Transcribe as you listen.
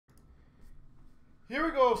Here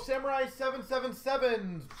we go,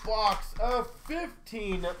 Samurai777's box of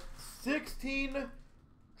 15/16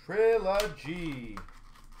 Trilogy.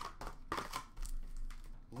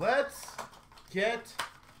 Let's get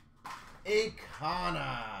a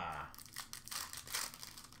Kana.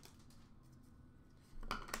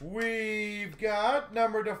 We've got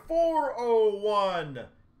number to 401,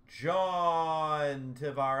 John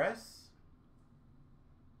Tavares.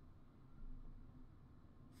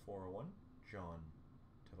 401, John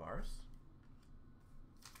Tavares.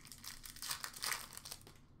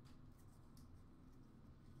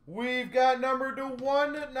 We've got number to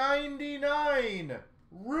 199,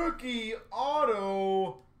 rookie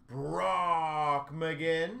auto, Brock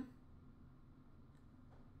McGinn.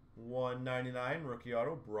 199, rookie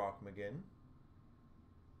auto, Brock McGinn.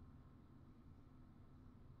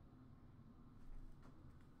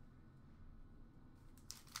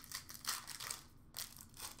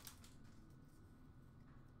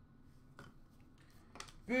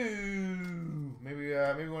 Boo! Maybe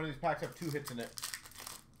one of these packs have 2 hits in it.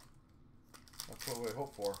 That's what we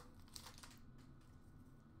hope for.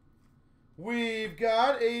 We've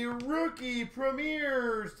got a rookie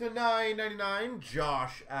premieres to 999,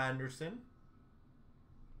 Josh Anderson.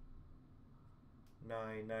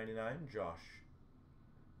 999, Josh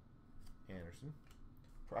Anderson.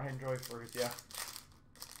 Brian Joy first, yeah.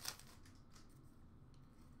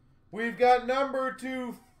 We've got number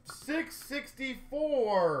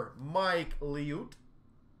 664, Mike Liut.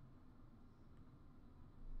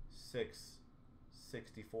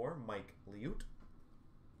 664, Mike Liut.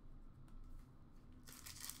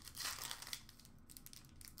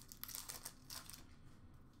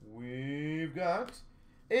 We've got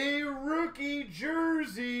a rookie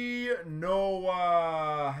jersey,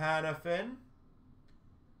 Noah Hannafin.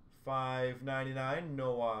 599,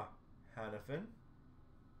 Noah Hannafin.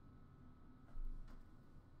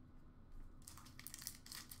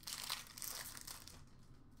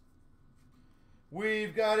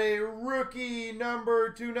 We've got a rookie number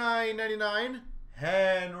 2999,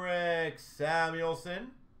 Henrik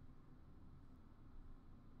Samuelsson.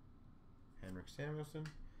 Henrik Samuelsson.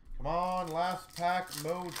 Come on, last pack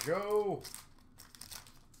mojo.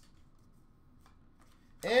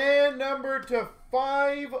 And number to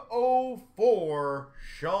 504,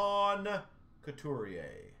 Sean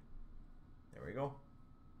Couturier. There we go.